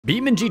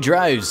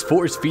BeamNG.drive's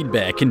force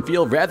feedback can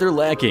feel rather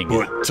lacking.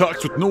 But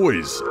talks with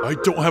noise. I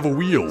don't have a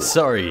wheel.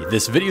 Sorry,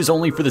 this video is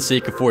only for the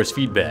sake of force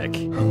feedback.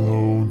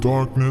 Hello,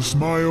 darkness,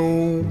 my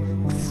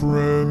old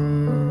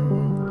friend.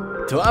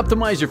 To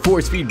optimize your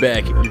force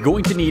feedback, you're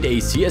going to need a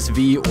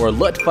CSV or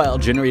LUT file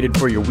generated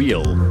for your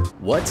wheel.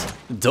 What?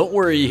 Don't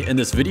worry, in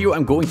this video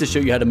I'm going to show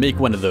you how to make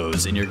one of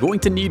those, and you're going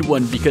to need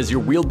one because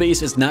your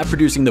wheelbase is not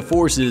producing the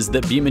forces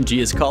that BeamNG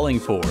is calling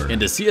for,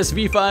 and a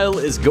CSV file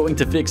is going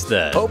to fix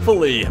that,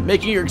 hopefully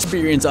making your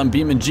experience on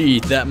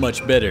BeamNG that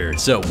much better.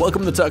 So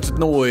welcome to Talks with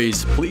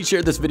Noise. Please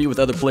share this video with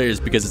other players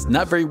because it's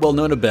not very well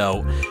known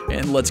about,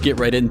 and let's get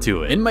right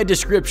into it. In my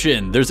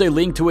description, there's a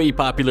link to a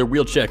popular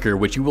wheel checker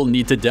which you will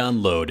need to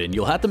download, and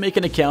you'll have to make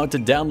an account to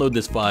download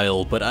this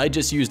file, but I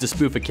just used a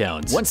spoof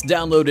account. Once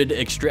downloaded,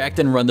 extract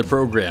and run the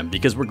program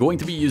because we're going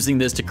to be using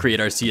this to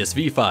create our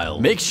CSV file.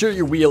 Make sure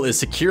your wheel is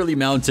securely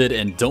mounted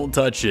and don't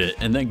touch it,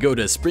 and then go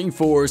to spring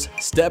force,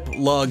 step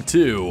log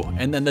 2,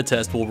 and then the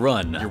test will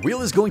run. Your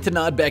wheel is going to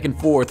nod back and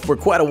forth for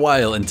quite a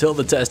while until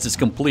the test is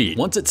complete.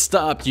 Once it's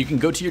stopped, you can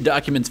go to your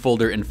documents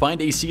folder and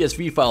find a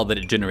CSV file that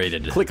it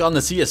generated. Click on the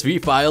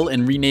CSV file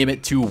and rename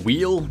it to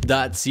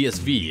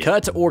wheel.csv.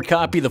 Cut or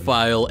copy the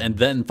file and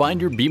then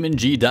find your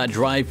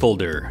BeamNG.drive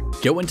folder.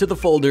 Go into the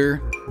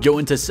folder, go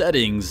into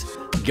settings,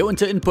 go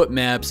into input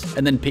maps,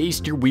 and then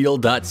paste your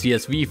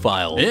wheel.csv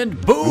file. And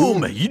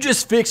boom! You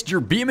just fixed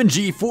your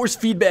BeamNG force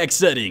feedback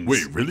settings.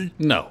 Wait, really?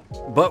 No.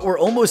 But we're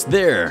almost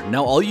there.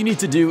 Now all you need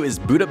to do is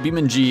boot up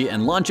BeamNG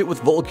and launch it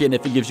with Vulkan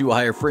if it gives you a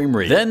higher frame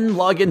rate. Then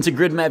log into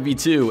GridMap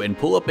V2 and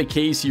pull up a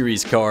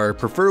K-series car,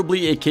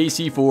 preferably a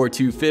KC4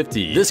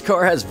 250. This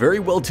car has very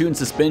well-tuned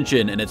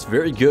suspension and it's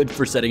very good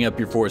for setting up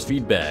your force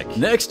feedback.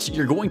 Next,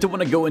 you're going to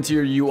want to go into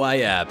your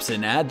UI apps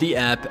and add the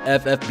app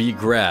FFB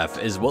Graph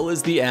as well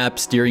as the app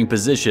Steering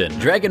Position.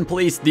 Drag and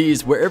place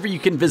these wherever you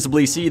can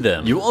visibly see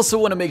them. You also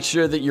want to make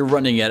sure that you're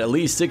running at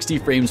least 60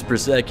 frames per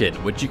second,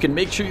 which you can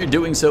make sure you're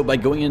doing so by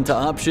going into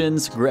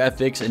Options,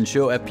 Graphics, and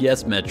Show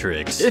FPS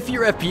Metrics. If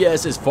your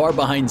FPS is far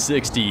behind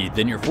 60,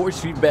 then your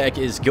force feedback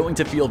is going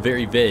to feel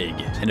very vague.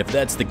 And if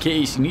that's the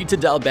case, you need to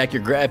dial back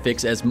your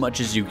graphics as much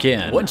as you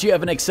can. Once you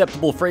have an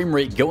acceptable frame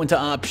rate, go into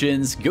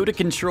Options, go to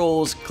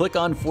Controls, click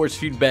on Force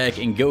Feedback,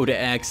 and go to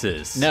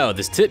Axis. Now,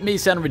 this tip may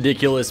sound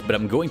ridiculous, but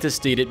I'm going to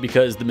state it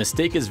because the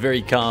mistake is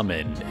very common.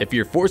 If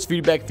your force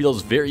feedback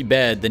feels very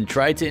bad, then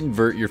try to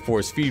invert your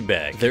force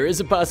feedback. There is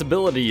a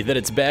possibility that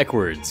it's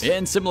backwards.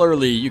 And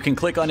similarly, you can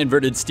click on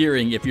inverted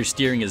steering if your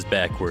steering is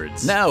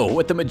backwards. Now,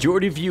 what the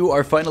majority of you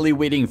are finally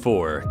waiting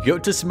for, go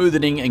to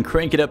smoothening and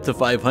crank it up to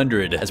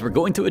 500, as we're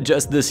going to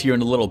adjust this here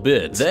in a little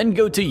bit. Then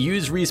go to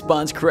use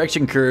response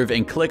correction curve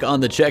and click on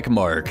the check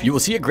mark. You will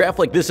see a graph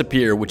like this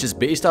appear, which is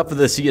based off of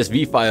the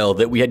CSV file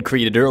that we had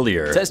created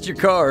earlier. Test your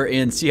car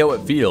and see how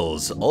it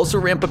feels. Also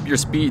ramp up your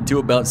speed to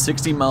about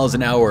 60 miles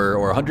an hour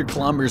or 100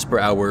 kilometers per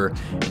hour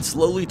and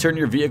slowly turn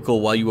your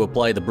vehicle while you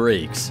apply the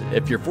brakes.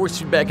 If your force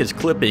feedback is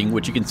clipping,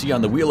 which you can see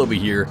on the wheel over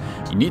here,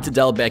 you need to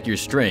dial back your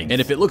strength.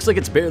 And if it looks like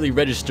it's barely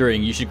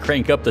registering, you should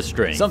crank up the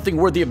strength. Something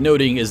worthy of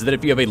noting is that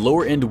if you have a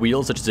lower end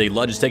wheel such as a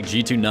Logitech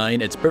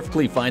G29, it's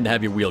perfectly fine to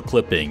have your wheel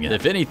clipping.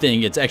 If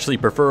anything, it's actually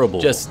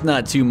preferable, just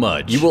not too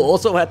much. You will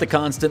also have to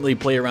constantly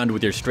play around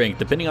with your strength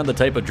depending on the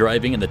type of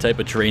driving and the type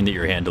of terrain that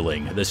you're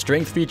handling. The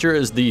strength feature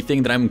is the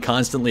thing that I'm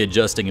constantly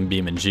adjusting in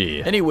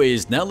BeamNG.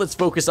 Anyways, now let's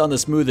focus on the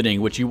smoothening,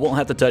 which you won't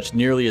have to touch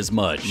nearly as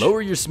much.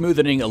 Lower your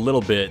smoothening a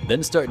little bit,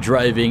 then start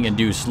driving and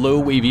do slow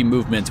wavy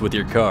movements with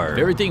your car. If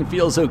everything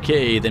feels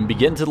okay, then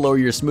begin to lower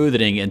your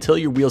smoothening until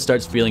your wheel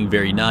starts feeling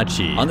very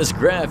notchy. On this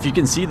graph, you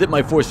can see that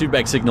my force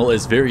feedback signal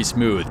is very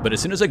smooth, but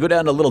as soon as I go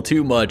down a little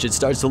too much, it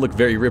starts to look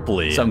very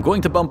ripply. So I'm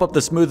going to bump up the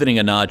smoothening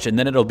a notch and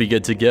then it'll be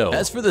good to go.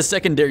 As for the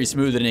secondary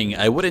smoothening,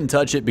 I wouldn't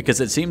touch it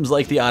because it seems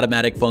like the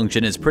automatic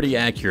function is pretty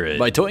accurate.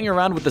 By toying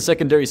around with the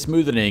secondary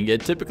smoothening,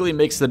 it typically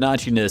makes the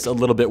notchiness a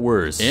little bit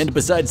worse. And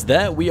besides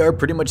that, we are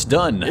pretty much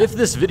done. If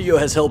this video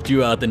has helped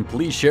you out, then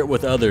please share it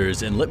with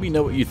others and let me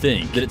know what you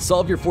think. Did it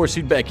solve your force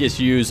feedback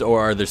issues, or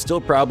are there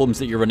still problems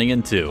that you're running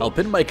into? I'll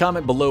pin my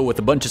comment below with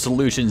a bunch of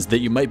solutions that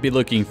you might be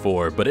looking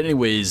for. But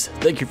anyways,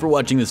 thank you for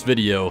watching this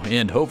video,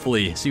 and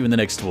hopefully see you in the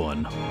next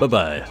one.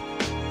 Bye-bye.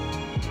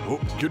 Oh,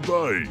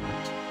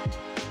 goodbye.